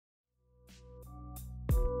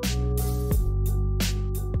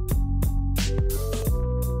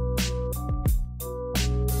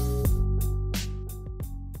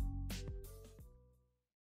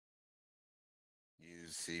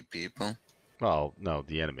people? Oh, no,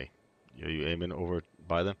 the enemy. Are you aiming over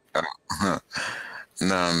by them?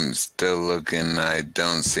 No, I'm still looking. I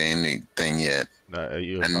don't see anything yet. Are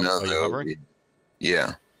you I know are you there'll hovering? be.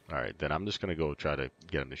 Yeah. All right, then I'm just gonna go try to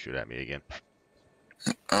get him to shoot at me again.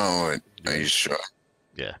 Oh, You are you ready? sure?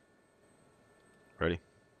 Yeah. Ready?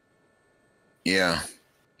 Yeah.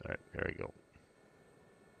 All right, there we go.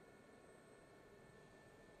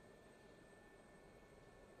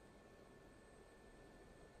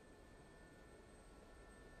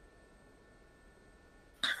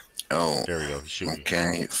 Oh, There we go. He's shooting.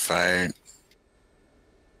 okay. Fired.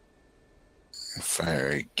 Fire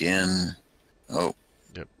again. Oh,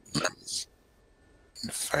 Yep. nice.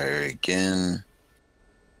 Fire again.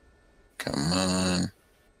 Come on.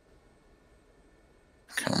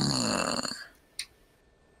 Come on.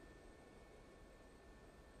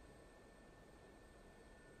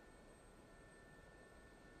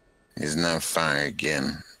 He's not firing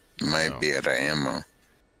again. Might No. be out of ammo.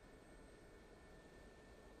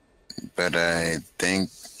 But I think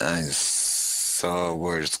I saw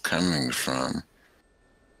where it's coming from.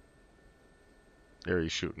 There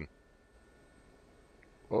he's shooting.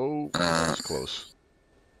 Oh, that Uh, was close.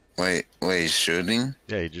 wait, shooting?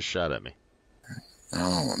 Yeah, he just shot at me.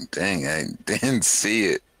 Oh, dang, I didn't see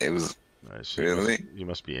it. It was Nice. really? You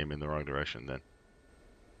must be aiming the wrong direction then.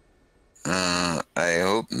 I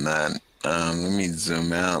hope not. Let me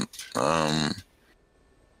zoom out. Alright,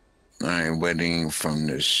 waiting from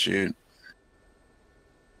the shoot.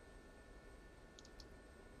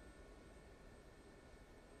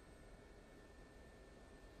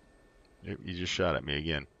 You just shot at me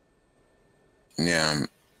again. Yeah, I'm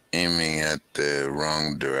aiming at the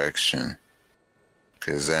wrong direction.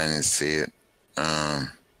 Cause I didn't see it. Alright,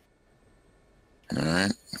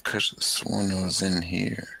 cause I sworn it was in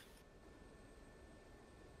here.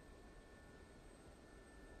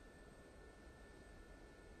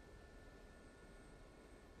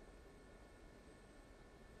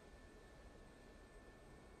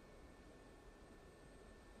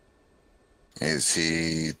 Is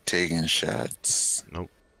he taking shots?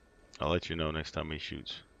 Nope. I'll let you know next time he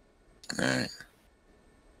shoots. Alright.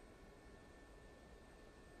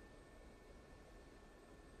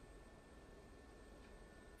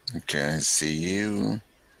 Okay, I see you.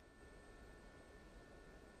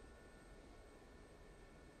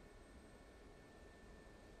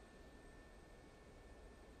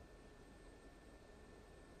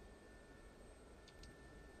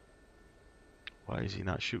 Why is he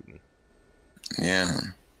not shooting? Yeah.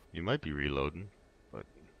 You might be reloading, but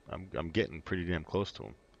I'm getting pretty damn close to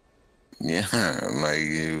him. Yeah, like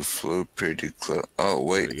you flew pretty close. Oh, There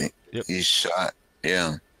wait, we go. Yep. he shot.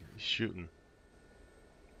 Yeah. He's shooting.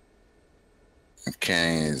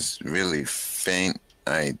 Okay, is really faint.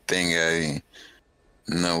 I think I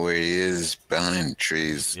know where he is, behind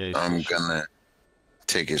trees. Yeah, he's still I'm shooting. gonna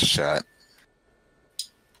take a shot.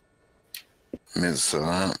 Missile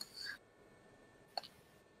out.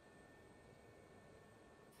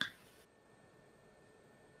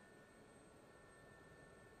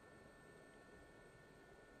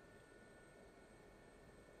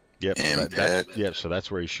 Yep. So And that. so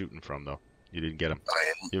that's where he's shooting from though. You didn't get him.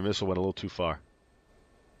 I Your missile went a little too far.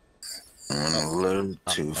 went Oh, a little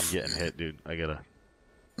too. I'm getting hit, dude. I gotta.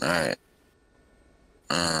 Alright.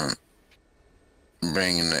 Um,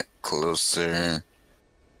 bringing it closer.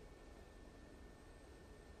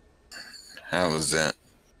 How was that?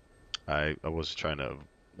 I was trying to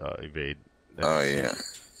evade. Oh, yeah.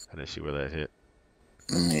 I didn't see where that hit.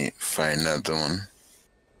 Let me find another one.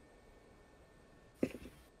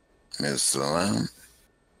 Missile out.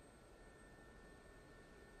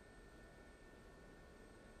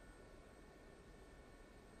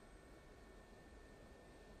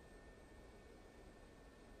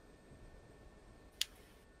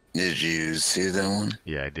 Did you see that one?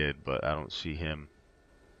 Yeah, I did, but I don't see him.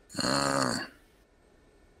 Uh,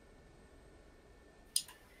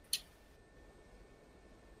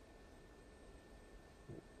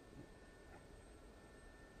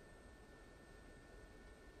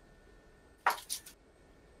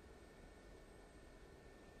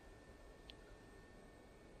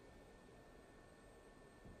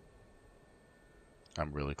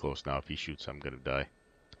 I'm really close now. If he shoots, I'm gonna die.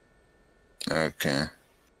 okay.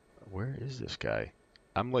 Where is this guy?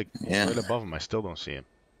 I'm like Yeah. right above him. I still don't see him.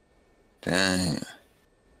 Dang.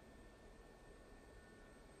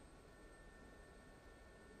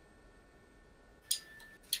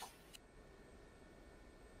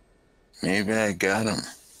 Maybe I got him.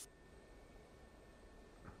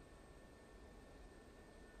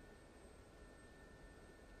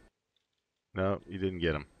 No, you didn't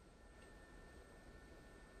get him.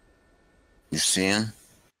 You see him?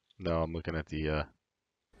 No, I'm looking at the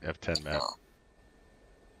F10 map. Oh.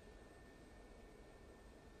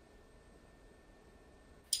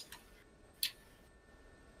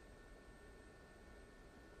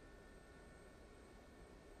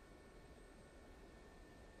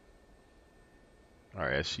 All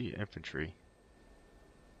right, I see infantry.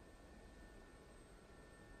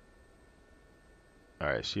 All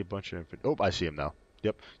right, I see a bunch of infantry. Oh, I see him now.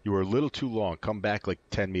 Yep, you were a little too long. Come back like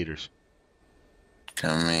 10 meters.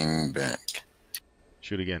 Coming back.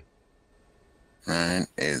 Shoot again. Alright,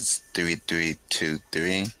 it's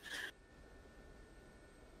 3323.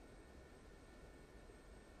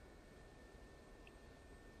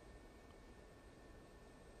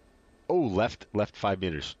 Oh, left 5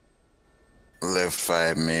 meters. Left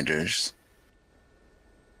 5 meters.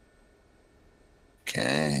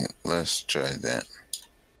 Okay, let's try that.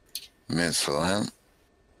 Missile out.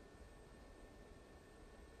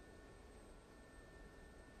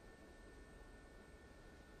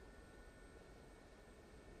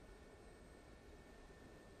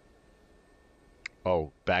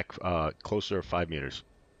 Oh, back closer 5 meters.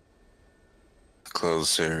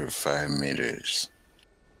 Closer 5 meters.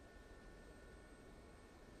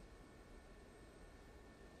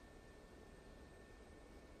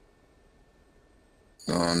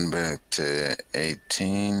 Going back to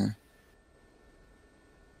 18.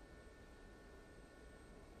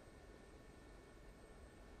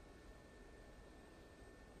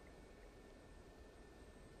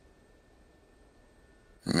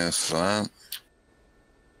 Missile out.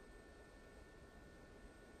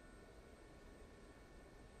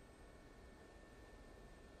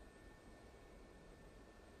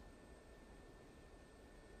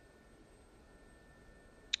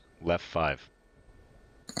 Left 5.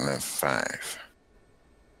 Left 5.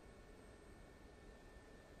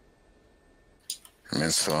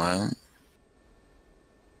 Missile out.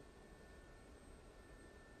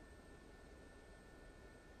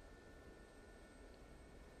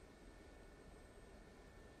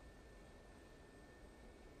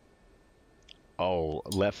 Oh,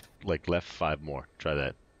 left 5 more. Try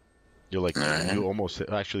that. You're like Alright. you almost hit,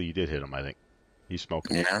 actually you did hit him, I think. He's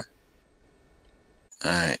smoking. Yeah.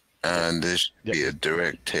 Alright. This should Yep. be a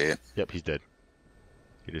direct hit. Yep, he's dead.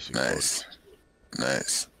 He just exploded. Nice.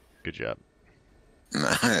 Nice. Good job.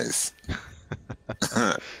 Nice.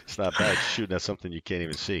 It's not bad shooting at something you can't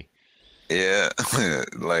even see. Yeah,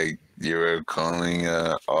 like you were calling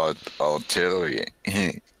artillery.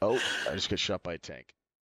 Oh, I just got shot by a tank.